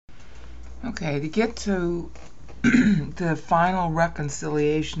Okay, to get to the final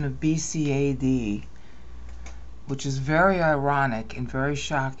reconciliation of BC AD, which is very ironic and very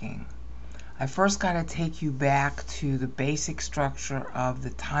shocking, I first got to take you back to the basic structure of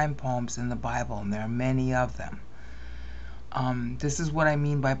the time poems in the Bible, and there are many of them. This is what I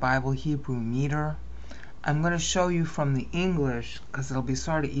mean by Bible Hebrew meter. I'm going to show you from the English, because it'll be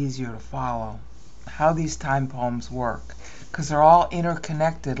sort of easier to follow, how these time poems work. Because they're all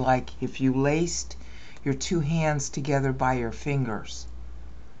interconnected, like if you laced your two hands together by your fingers.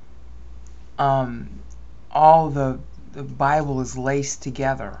 All the Bible is laced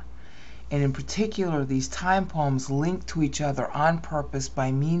together. And in particular, these time poems link to each other on purpose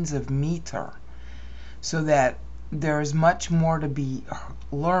by means of meter, so that there is much more to be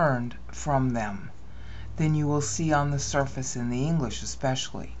learned from them than you will see on the surface in the English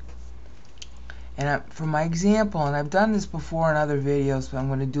especially. And for my example, and I've done this before in other videos, but I'm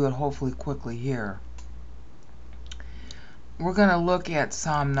going to do it hopefully quickly here. We're going to look at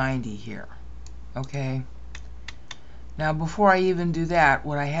Psalm 90 here, okay? Now, before I even do that,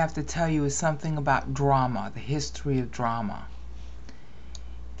 what I have to tell you is something about drama, the history of drama.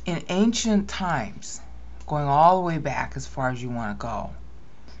 In ancient times, going all the way back as far as you want to go,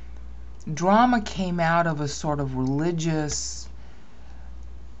 drama came out of a sort of religious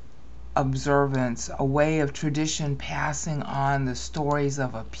observance, a way of tradition passing on the stories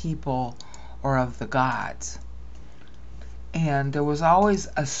of a people or of the gods. And there was always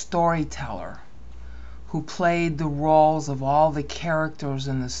a storyteller who played the roles of all the characters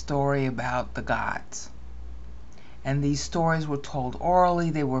in the story about the gods. And these stories were told orally,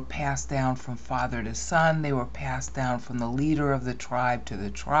 they were passed down from father to son, they were passed down from the leader of the tribe to the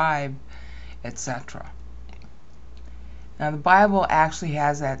tribe, etc. Now the Bible actually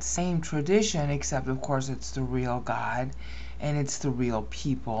has that same tradition, except of course it's the real God and it's the real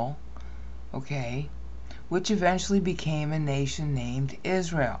people, okay, which eventually became a nation named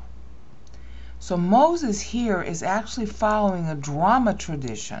Israel. So Moses here is actually following a drama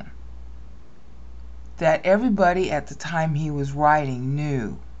tradition that everybody at the time he was writing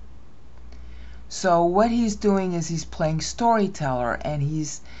knew. So what he's doing is he's playing storyteller, and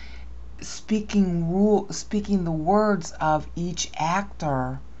he's speaking the words of each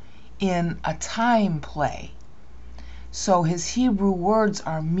actor in a time play. So his Hebrew words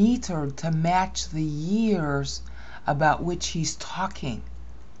are metered to match the years about which he's talking.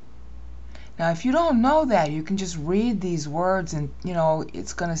 Now, if you don't know that, you can just read these words and,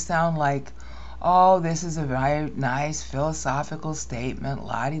 it's going to sound like, oh, this is a very nice philosophical statement,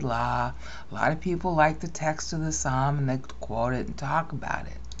 la-di-la. A lot of people like the text of the psalm and they quote it and talk about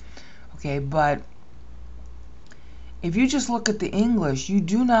it. Okay, but if you just look at the English, you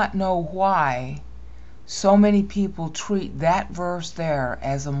do not know why so many people treat that verse there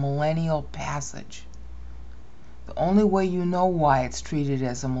as a millennial passage. The only way you know why it's treated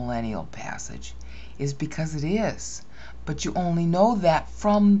as a millennial passage is because it is. But you only know that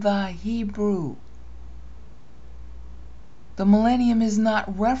from the Hebrew. The millennium is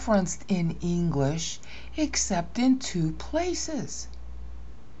not referenced in English except in two places.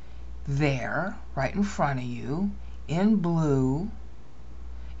 There, right in front of you, in blue,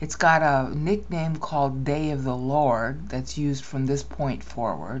 it's got a nickname called Day of the Lord that's used from this point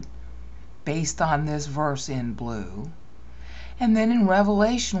forward, based on this verse in blue. And then in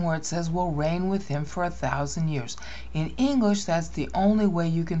Revelation, where it says we'll reign with him for 1,000 years. In English, that's the only way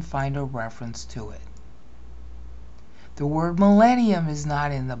you can find a reference to it. The word millennium is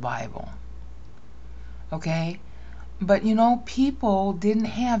not in the Bible. Okay? But people didn't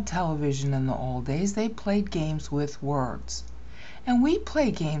have television in the old days. They played games with words. And we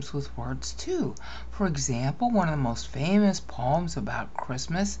play games with words too. For example, one of the most famous poems about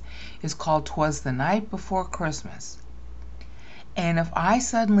Christmas is called "'Twas the Night Before Christmas." And if I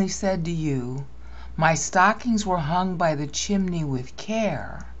suddenly said to you, my stockings were hung by the chimney with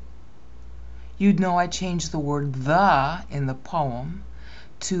care, you'd know I changed the word "the" in the poem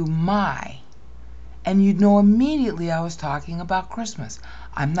to "my." And you'd know immediately I was talking about Christmas.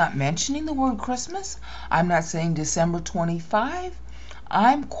 I'm not mentioning the word Christmas. I'm not saying December 25.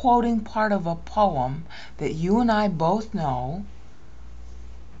 I'm quoting part of a poem that you and I both know,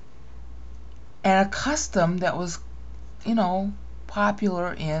 and a custom that was,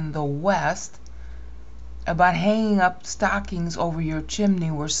 popular in the West, about hanging up stockings over your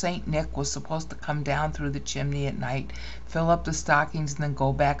chimney, where Saint Nick was supposed to come down through the chimney at night, fill up the stockings, and then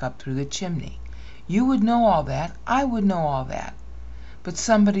go back up through the chimney. You would know all that. I would know all that. But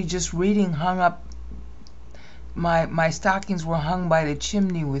somebody just reading hung up, my stockings were hung by the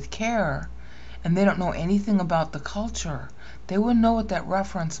chimney with care, and they don't know anything about the culture, they wouldn't know what that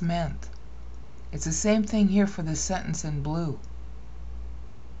reference meant. It's the same thing here for the sentence in blue.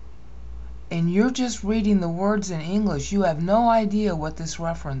 And you're just reading the words in English. You have no idea what this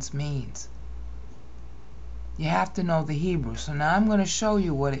reference means. You have to know the Hebrew. So now I'm going to show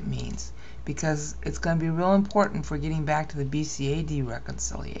you what it means, because it's going to be real important for getting back to the BC-AD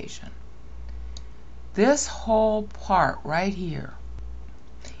reconciliation. This whole part right here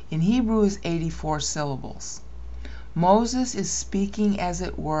in Hebrew is 84 syllables. Moses is speaking, as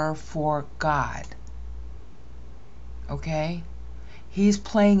it were, for God. Okay? He's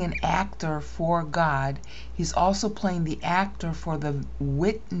playing an actor for God. He's also playing the actor for the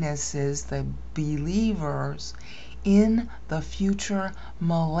witnesses, the believers in the future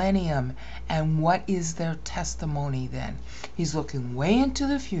millennium. And what is their testimony then? He's looking way into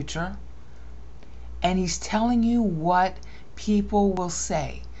the future, and he's telling you what people will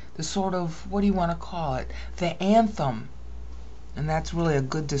say. The sort of, what do you want to call it? The anthem. And that's really a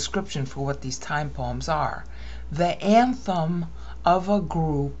good description for what these time poems are. The anthem of a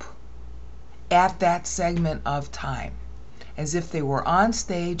group at that segment of time, as if they were on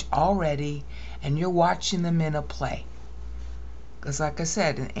stage already and you're watching them in a play. Because like I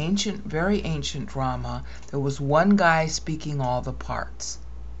said, in ancient, very ancient drama, there was one guy speaking all the parts.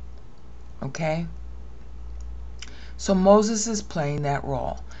 Okay? So Moses is playing that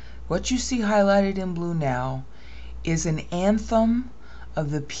role. What you see highlighted in blue now is an anthem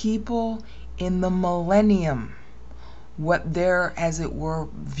of the people in the millennium. What their, as it were,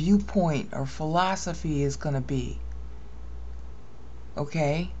 viewpoint or philosophy is going to be.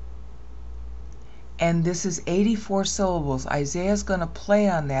 Okay? And this is 84 syllables. Isaiah's going to play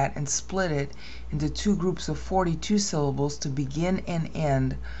on that and split it into two groups of 42 syllables to begin and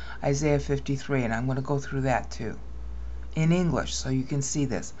end Isaiah 53. And I'm going to go through that too in English so you can see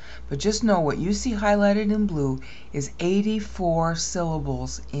this. But just know what you see highlighted in blue is 84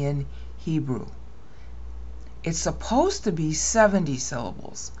 syllables in Hebrew. It's supposed to be 70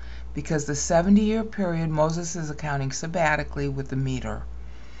 syllables because the 70-year period, Moses is accounting sabbatically with the meter.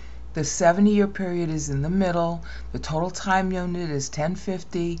 The 70-year period is in the middle. The total time unit is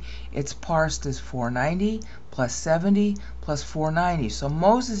 1050. It's parsed as 490 plus 70 plus 490. So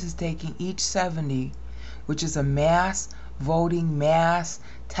Moses is taking each 70, which is a mass voting, mass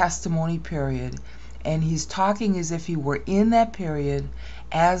testimony period, and he's talking as if he were in that period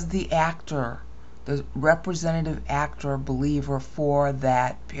as the actor, the representative actor, believer for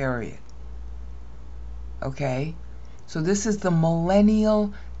that period. Okay? So this is the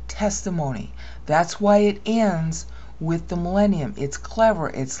millennial testimony. That's why it ends with the millennium. It's clever.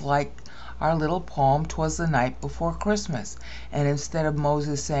 It's like our little poem, "'Twas the Night Before Christmas." And instead of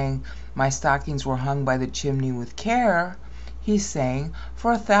Moses saying, "My stockings were hung by the chimney with care," he's saying,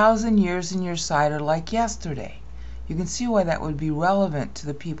 "For 1,000 years in your sight are like yesterday." You can see why that would be relevant to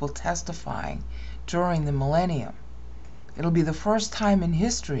the people testifying during the millennium. It'll be the first time in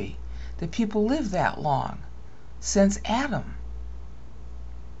history that people live that long since Adam.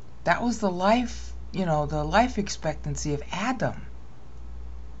 That was the life, the life expectancy of Adam.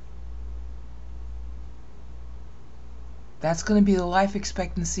 That's going to be the life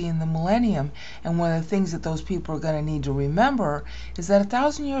expectancy in the millennium. And one of the things that those people are going to need to remember is that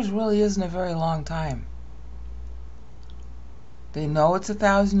 1,000 years really isn't a very long time. They know it's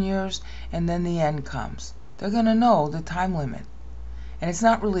 1,000 years, and then the end comes. They're going to know the time limit. And it's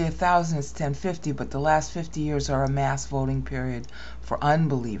not really 1,000, it's 1050, but the last 50 years are a mass voting period for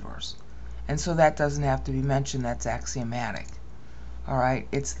unbelievers. And so that doesn't have to be mentioned, that's axiomatic. All right,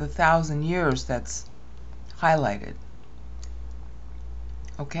 it's the 1,000 years that's highlighted.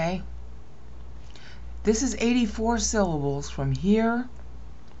 Okay? This is 84 syllables from here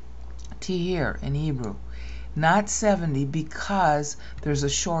to here in Hebrew. Not 70 because there's a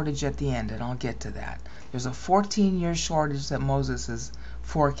shortage at the end, and I'll get to that. There's a 14-year shortage that Moses is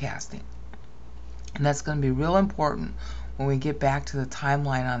forecasting. And that's going to be real important when we get back to the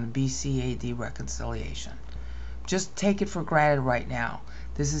timeline on the BC-AD reconciliation. Just take it for granted right now.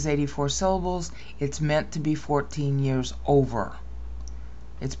 This is 84 syllables. It's meant to be 14 years over.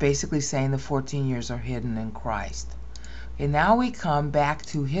 It's basically saying the 14 years are hidden in Christ. Okay, now we come back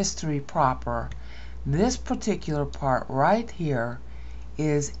to history proper. This particular part right here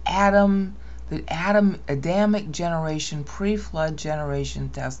is Adam, the Adamic generation, pre-flood generation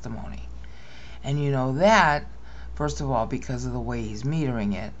testimony. And you know that, first of all, because of the way he's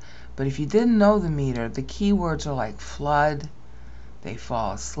metering it. But if you didn't know the meter, the key words are like flood, they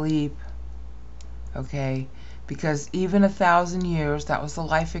fall asleep, okay? Because even 1,000 years, that was the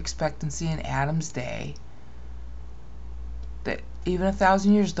life expectancy in Adam's day, that even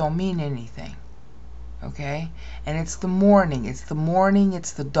 1,000 years don't mean anything. Okay? And it's the morning, it's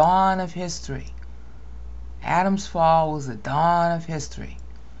the dawn of history. Adam's fall was the dawn of history.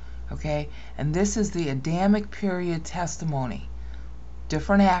 Okay? And this is the Adamic period testimony.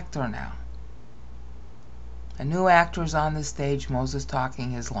 Different actor now. A new actor is on the stage, Moses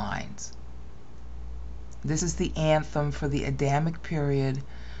talking his lines. This is the anthem for the Adamic period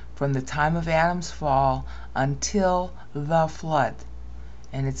from the time of Adam's fall until the flood.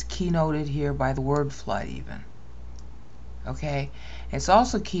 And it's keynoted here by the word flood even. Okay? It's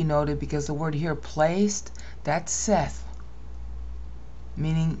also keynoted because the word here, placed, that's Seth.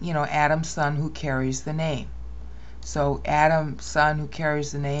 Meaning, Adam's son who carries the name. So Adam's son who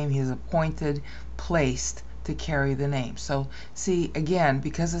carries the name, he is appointed, placed to carry the name. So see, again,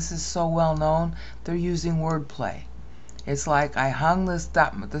 because this is so well known, they're using wordplay. It's like, I hung the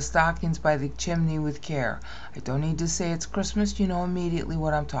stockings by the chimney with care. I don't need to say it's Christmas, you know immediately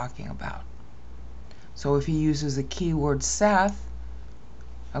what I'm talking about. So if he uses the key word Seth,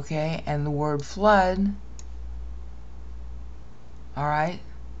 okay, and the word flood, all right,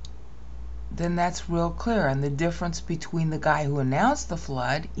 then that's real clear. And the difference between the guy who announced the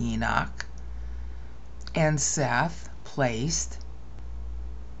flood, Enoch, and Seth, placed,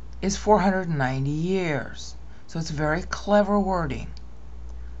 is 490 years. So it's very clever wording.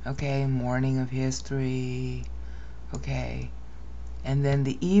 Okay, morning of history. Okay. And then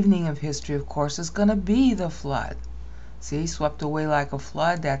the evening of history, of course, is going to be the flood. See, swept away like a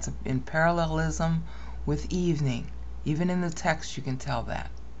flood, that's in parallelism with evening. Even in the text you can tell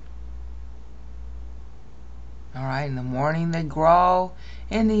that. All right, in the morning they grow,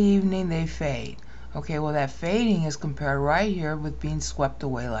 in the evening they fade. Okay, well that fading is compared right here with being swept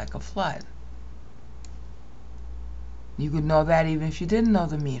away like a flood. You could know that even if you didn't know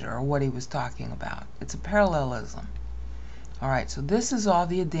the meter or what he was talking about. It's a parallelism. All right, so this is all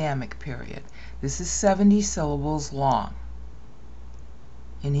the Adamic period. This is 70 syllables long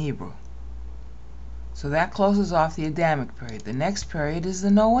in Hebrew. So that closes off the Adamic period. The next period is the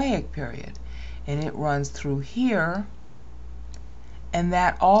Noahic period, and it runs through here, and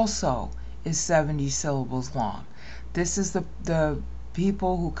that also is 70 syllables long. This is the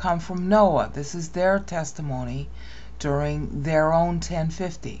people who come from Noah. This is their testimony during their own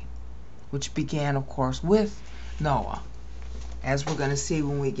 1050, which began, of course, with Noah, as we're going to see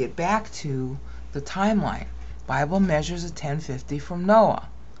when we get back to the timeline. Bible measures a 1050 from Noah.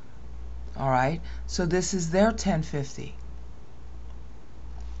 All right, so this is their 1050.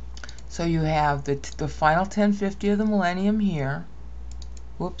 So you have the final 1050 of the millennium here.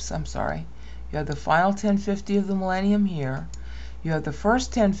 Whoops, I'm sorry. You have the final 1050 of the millennium here. You have the first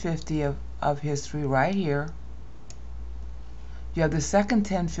 1050 of history right here. You have the second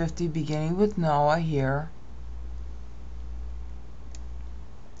 1050 beginning with Noah here.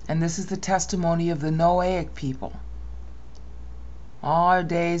 And this is the testimony of the Noahic people. All our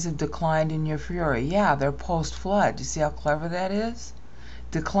days have declined in your fury. Yeah, they're post-flood. You see how clever that is?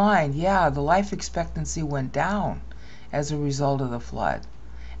 Declined. Yeah, the life expectancy went down as a result of the flood.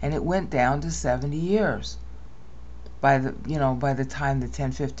 And it went down to 70 years by the time the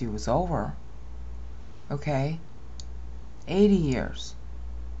 1050 was over. Okay? 80 years.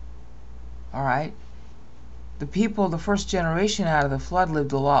 All right? The people, the first generation out of the flood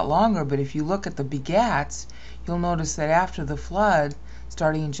lived a lot longer, but if you look at the begats, you'll notice that after the flood,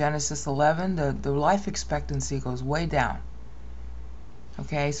 starting in Genesis 11, the life expectancy goes way down.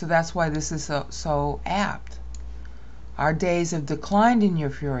 Okay, so that's why this is so apt. Our days have declined in your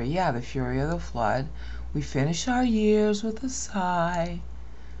fury. Yeah, the fury of the flood. We finish our years with a sigh.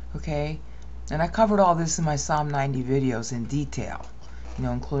 Okay, and I covered all this in my Psalm90 videos in detail,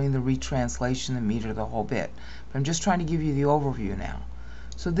 including the retranslation, the meter, the whole bit. But I'm just trying to give you the overview now.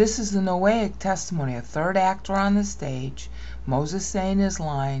 So this is the Noahic testimony, a third actor on the stage, Moses saying his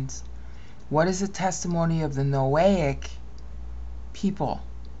lines. What is the testimony of the Noahic people?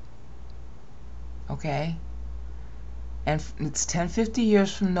 Okay? And it's 1050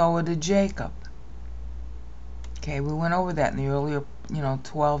 years from Noah to Jacob. Okay, we went over that in the earlier,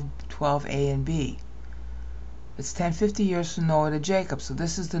 12a and b. It's 1050 years from Noah to Jacob. So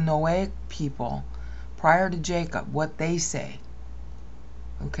this is the Noahic people prior to Jacob, what they say.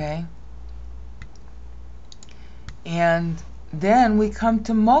 Okay? And then we come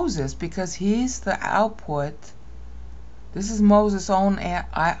to Moses because he's the output. This is Moses' own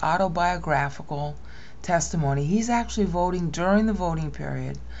autobiographical testimony. He's actually voting during the voting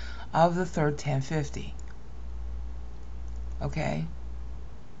period of the third 1050. Okay?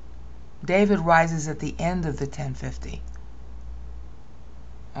 David rises at the end of the 1050.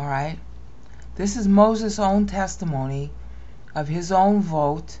 All right? This is Moses' own testimony of his own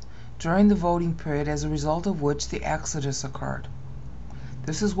vote during the voting period, as a result of which the Exodus occurred.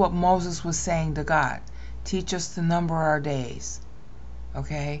 This is what Moses was saying to God. Teach us to number our days.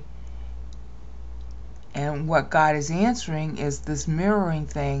 Okay? And what God is answering is this mirroring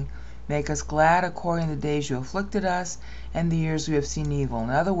thing. Make us glad according to the days you afflicted us and the years we have seen evil. In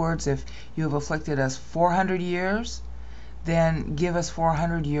other words, if you have afflicted us 400 years, then give us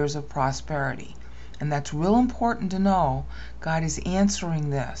 400 years of prosperity. And that's real important to know. God is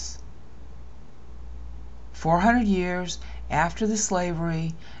answering this. 400 years after the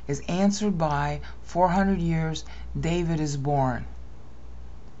slavery is answered by 400 years David is born.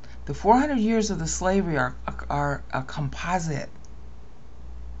 The 400 years of the slavery are a composite.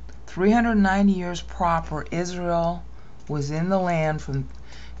 390 years proper, Israel was in the land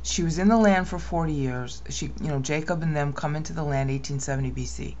she was in the land for 40 years. Jacob and them come into the land 1870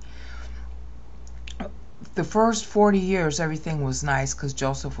 BC. The first 40 years, everything was nice because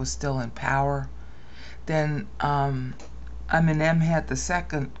Joseph was still in power. Then Amenemhat the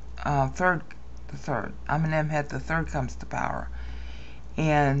third comes to power,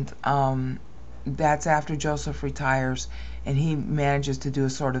 and that's after Joseph retires, and he manages to do a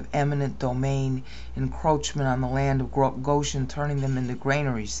sort of eminent domain encroachment on the land of Goshen, turning them into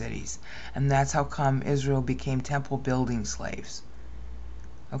granary cities, and that's how come Israel became temple building slaves.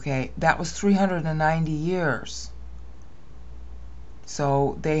 Okay, that was 390 years.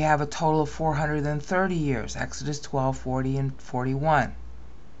 So they have a total of 430 years, Exodus 12, 40, and 41.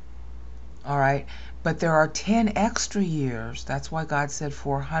 All right, but there are 10 extra years. That's why God said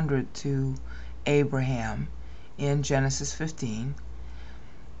 400 to Abraham in Genesis 15.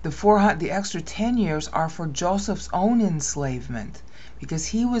 The extra 10 years are for Joseph's own enslavement, because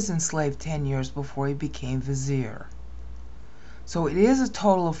he was enslaved 10 years before he became vizier. So it is a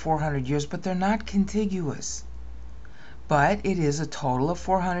total of 400 years, but they're not contiguous. But it is a total of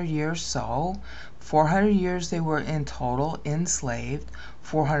 400 years, so 400 years they were in total enslaved,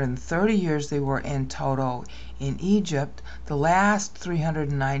 430 years they were in total in Egypt, the last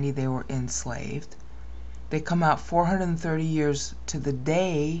 390 they were enslaved. They come out 430 years to the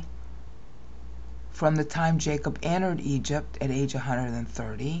day from the time Jacob entered Egypt at age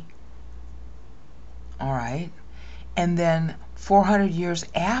 130. All right. And then 400 years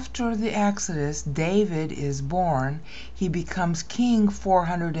after the Exodus, David is born. He becomes king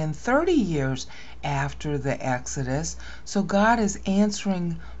 430 years after the Exodus. So God is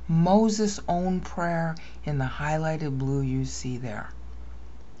answering Moses' own prayer in the highlighted blue you see there.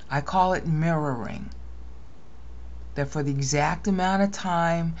 I call it mirroring. That for the exact amount of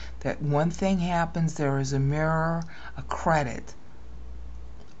time that one thing happens, there is a mirror, a credit,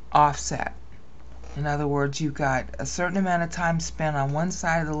 offset. In other words, you've got a certain amount of time spent on one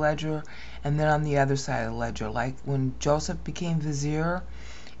side of the ledger and then on the other side of the ledger. Like when Joseph became vizier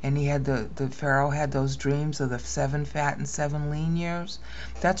and he had the Pharaoh had those dreams of the 7 fat and 7 lean years.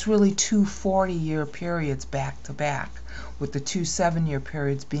 That's really 2 40-year periods back to back, with the 2 7-year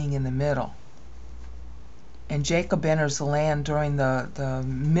periods being in the middle. And Jacob enters the land during the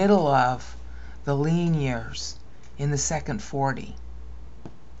middle of the lean years in the second 40.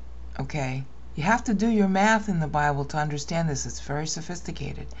 Okay? You have to do your math in the Bible to understand this. It's very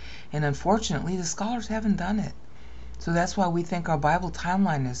sophisticated. And unfortunately, the scholars haven't done it. So that's why we think our Bible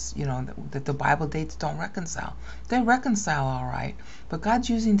timeline is, that the Bible dates don't reconcile. They reconcile all right, but God's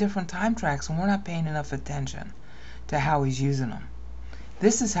using different time tracks, and we're not paying enough attention to how He's using them.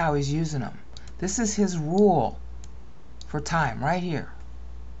 This is how He's using them. This is His rule for time, right here.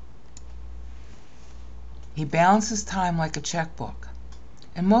 He balances time like a checkbook.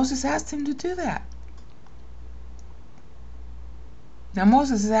 And Moses asked him to do that. Now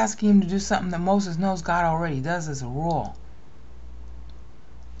Moses is asking him to do something that Moses knows God already does as a rule.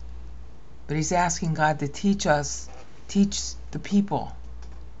 But he's asking God to teach the people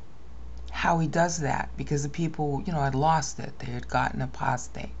how He does that, because the people, had lost it. They had gotten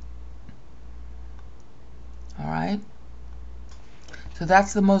apostate. All right? So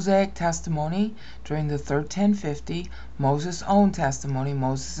that's the Mosaic testimony during the third 1050. Moses' own testimony.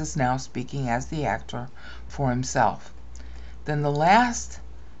 Moses is now speaking as the actor for himself. Then the last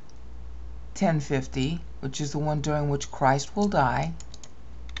 1050, which is the one during which Christ will die,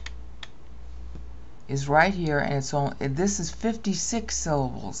 is right here, and this is 56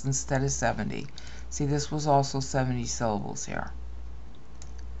 syllables instead of 70. See, this was also 70 syllables here.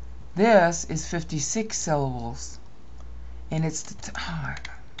 This is 56 syllables. And it's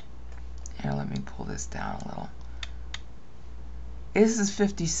here, let me pull this down a little. This is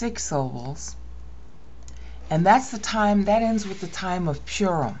 56 syllables. And that's the time, that ends with the time of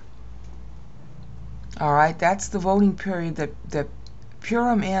Purim. All right, that's the voting period that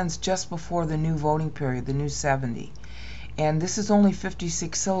Purim ends just before the new voting period, the new 70. And this is only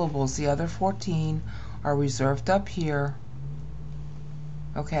 56 syllables. The other 14 are reserved up here.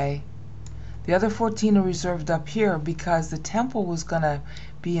 Okay? The other 14 are reserved up here because the temple was going to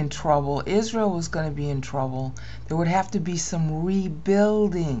be in trouble. Israel was going to be in trouble. There would have to be some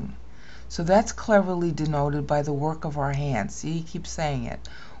rebuilding. So that's cleverly denoted by the work of our hands. See, he keeps saying it.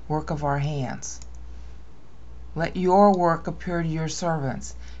 Work of our hands. Let your work appear to your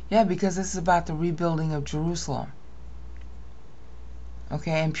servants. Yeah, because this is about the rebuilding of Jerusalem.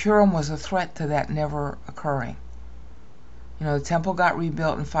 Okay, and Purim was a threat to that never occurring. You know, the temple got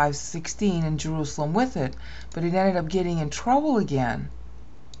rebuilt in 516 and Jerusalem with it, but it ended up getting in trouble again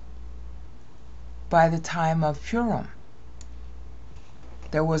by the time of Purim.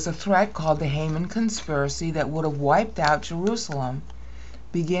 There was a threat called the Haman conspiracy that would have wiped out Jerusalem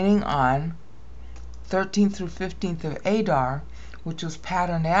beginning on 13th through 15th of Adar, which was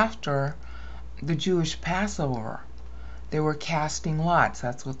patterned after the Jewish Passover. They were casting lots.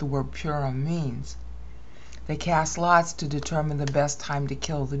 That's what the word Purim means. They cast lots to determine the best time to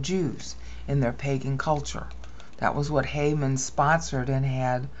kill the Jews in their pagan culture. That was what Haman sponsored and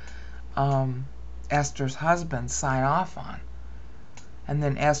had Esther's husband sign off on. And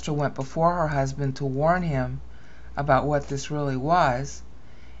then Esther went before her husband to warn him about what this really was.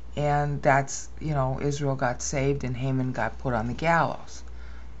 And that's, you know, Israel got saved and Haman got put on the gallows.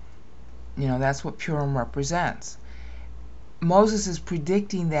 You know, that's what Purim represents. Moses is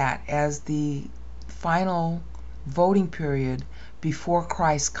predicting that as the final voting period before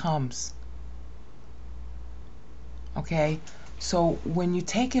Christ comes. Okay? So when you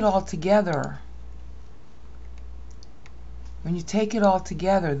take it all together,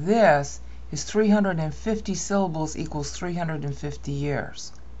 this is 350 syllables equals 350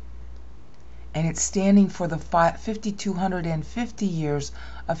 years. And it's standing for the 5,250 years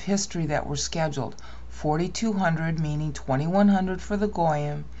of history that were scheduled. 4,200 meaning 2,100 for the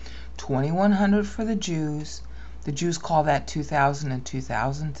Goyim, 2,100 for the Jews. The Jews call that 2,000 and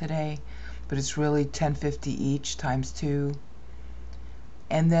 2,000 today, but it's really 1,050 each times 2.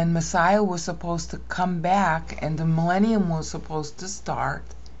 And then Messiah was supposed to come back, and the millennium was supposed to start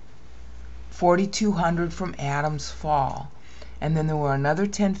 4,200 from Adam's fall. And then there were another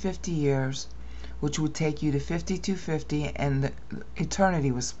 1,050 years, which would take you to 5,250, and the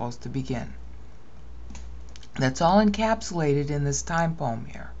eternity was supposed to begin. That's all encapsulated in this time poem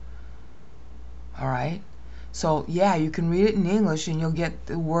here. All right? So, yeah, you can read it in English, and you'll get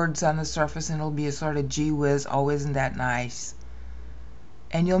the words on the surface, and it'll be a sort of gee whiz, oh, isn't that nice?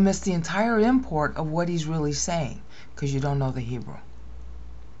 And you'll miss the entire import of what he's really saying, because you don't know the Hebrew.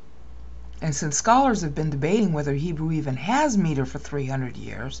 And since scholars have been debating whether Hebrew even has meter for 300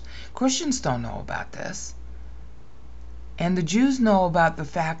 years, Christians don't know about this. And the Jews know about the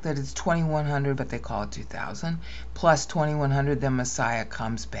fact that it's 2,100, but they call it 2,000, plus 2,100, then Messiah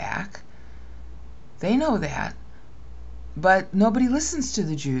comes back. They know that. But nobody listens to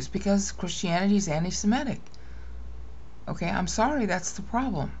the Jews because Christianity is anti-Semitic. Okay, I'm sorry, that's the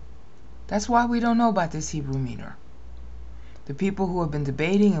problem. That's why we don't know about this Hebrew meter. The people who have been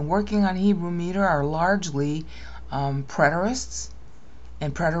debating and working on Hebrew meter are largely preterists,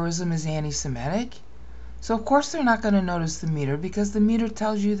 and preterism is anti-Semitic. So of course they're not going to notice the meter, because the meter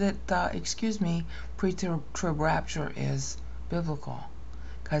tells you that, pre-trib rapture is biblical,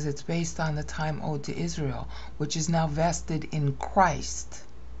 because it's based on the time owed to Israel, which is now vested in Christ.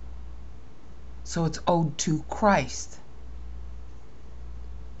 So it's owed to Christ.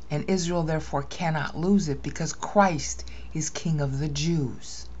 And Israel therefore cannot lose it, because Christ is King of the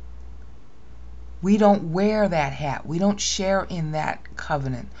Jews. We don't wear that hat. We don't share in that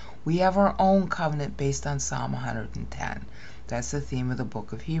covenant. We have our own covenant based on Psalm 110. That's the theme of the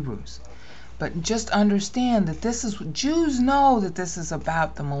book of Hebrews. But just understand that Jews know that this is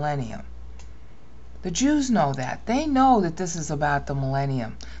about the millennium. The Jews know that. They know that this is about the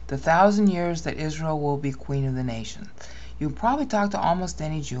millennium, the 1,000 years that Israel will be queen of the nation. You probably talk to almost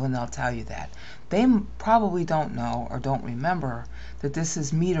any Jew and they'll tell you that. They probably don't know or don't remember that this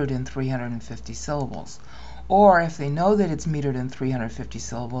is metered in 350 syllables. Or if they know that it's metered in 350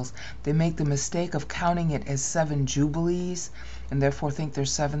 syllables, they make the mistake of counting it as 7 jubilees and therefore think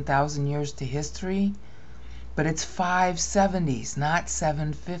there's 7,000 years to history. But it's 570s, not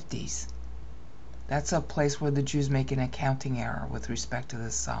 750s. That's a place where the Jews make an accounting error with respect to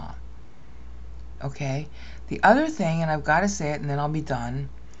this psalm. Okay? The other thing, and I've got to say it and then I'll be done,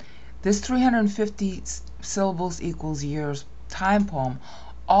 this 350 syllables equals years time poem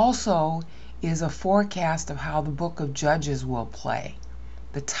also is a forecast of how the book of Judges will play,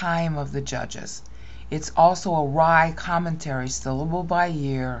 the time of the judges. It's also a wry commentary, syllable by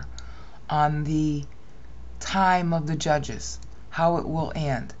year, on the time of the judges, how it will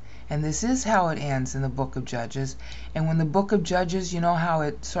end. And this is how it ends in the book of Judges. And when the book of Judges, you know how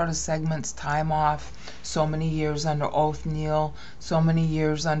it sort of segments time off, so many years under Othniel, so many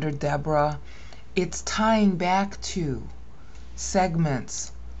years under Deborah. It's tying back to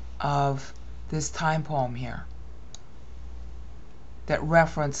segments of this time poem here that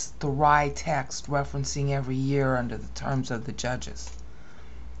reference the wry text, referencing every year under the terms of the Judges.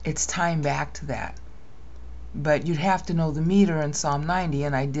 It's tying back to that. But you'd have to know the meter in Psalm 90,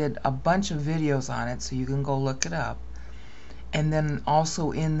 and I did a bunch of videos on it, so you can go look it up. And then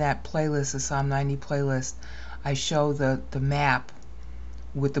also in that playlist, the Psalm 90 playlist, I show the map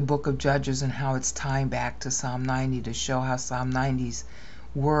with the book of Judges and how it's tying back to Psalm 90 to show how Psalm 90's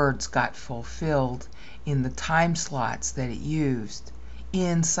words got fulfilled in the time slots that it used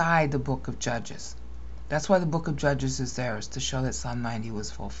inside the book of Judges. That's why the book of Judges is there, is to show that Psalm 90 was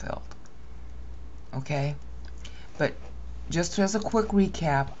fulfilled. Okay? But just as a quick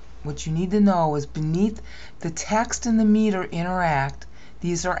recap, what you need to know is beneath the text and the meter interact.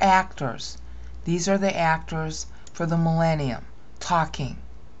 These are actors. These are the actors for the millennium talking.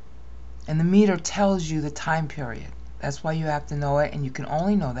 And the meter tells you the time period. That's why you have to know it, and you can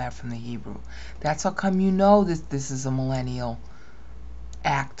only know that from the Hebrew. That's how come you know that this is a millennial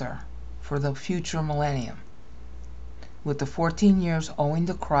actor for the future millennium. With the 14 years owing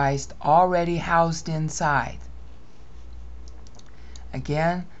to Christ already housed inside.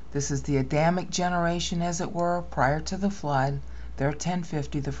 Again, this is the Adamic generation, as it were, prior to the flood, their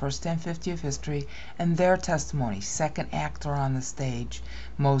 1050, the first 1050 of history, and their testimony, second actor on the stage,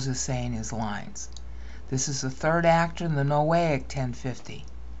 Moses saying his lines. This is the third actor in the Noahic 1050.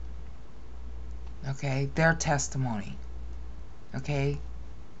 Okay, their testimony. Okay,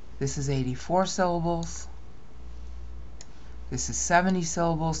 this is 84 syllables. This is 70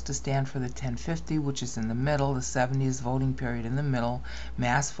 syllables to stand for the 1050, which is in the middle. The 70 is voting period in the middle.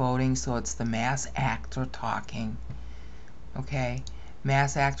 Mass voting, so it's the mass actor talking. Okay,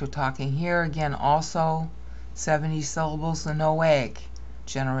 mass actor talking here. Again, also 70 syllables, the Noahic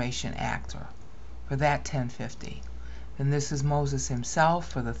generation actor for that 1050. Then this is Moses himself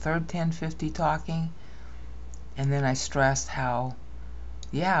for the third 1050 talking. And then I stressed how,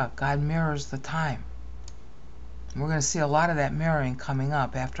 yeah, God mirrors the time. We're going to see a lot of that mirroring coming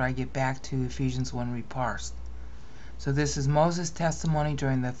up after I get back to Ephesians 1 reparsed. So this is Moses' testimony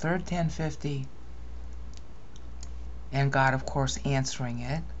during the third 1050, and God, of course, answering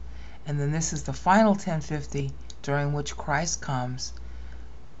it. And then this is the final 1050, during which Christ comes,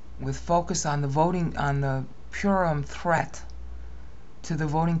 with focus on the voting, on the Purim threat to the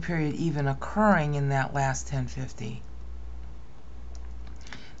voting period even occurring in that last 1050.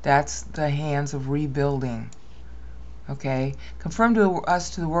 That's the hands of rebuilding. Okay, confirm to us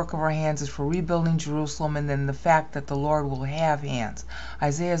to the work of our hands is for rebuilding Jerusalem, and then the fact that the Lord will have hands.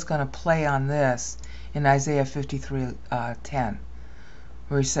 Isaiah is going to play on this in Isaiah 53:10,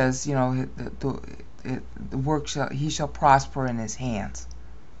 where he says, you know, the work he shall prosper in his hands.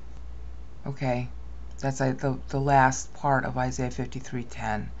 Okay, that's like the last part of Isaiah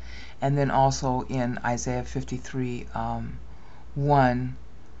 53:10, and then also in Isaiah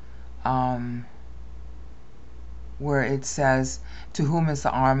 53:1. Where it says, to whom has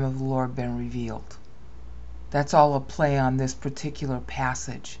the arm of the Lord been revealed? That's all a play on this particular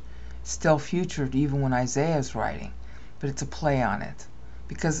passage. Still futured even when Isaiah is writing, but it's a play on it.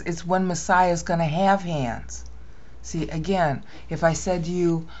 Because it's when Messiah is going to have hands. See, again, if I said to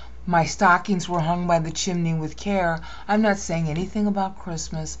you, my stockings were hung by the chimney with care, I'm not saying anything about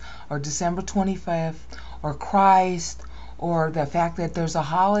Christmas or December 25th or Christ or the fact that there's a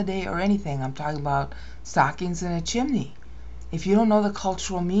holiday or anything. I'm talking about stockings in a chimney. If you don't know the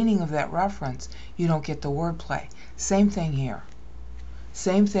cultural meaning of that reference, you don't get the wordplay. Same thing here.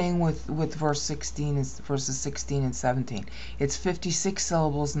 Same thing with verses 16 and 17. It's 56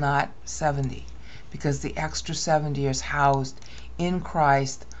 syllables, not 70, because the extra 70 is housed in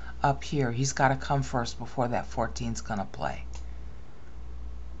Christ up here. He's got to come first before that 14 is going to play.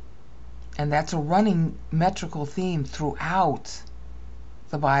 And that's a running metrical theme throughout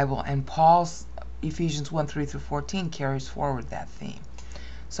the Bible, and Paul's Ephesians 1:3-14 carries forward that theme.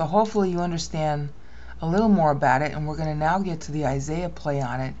 So hopefully you understand a little more about it, and we're going to now get to the Isaiah play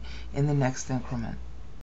on it in the next increment.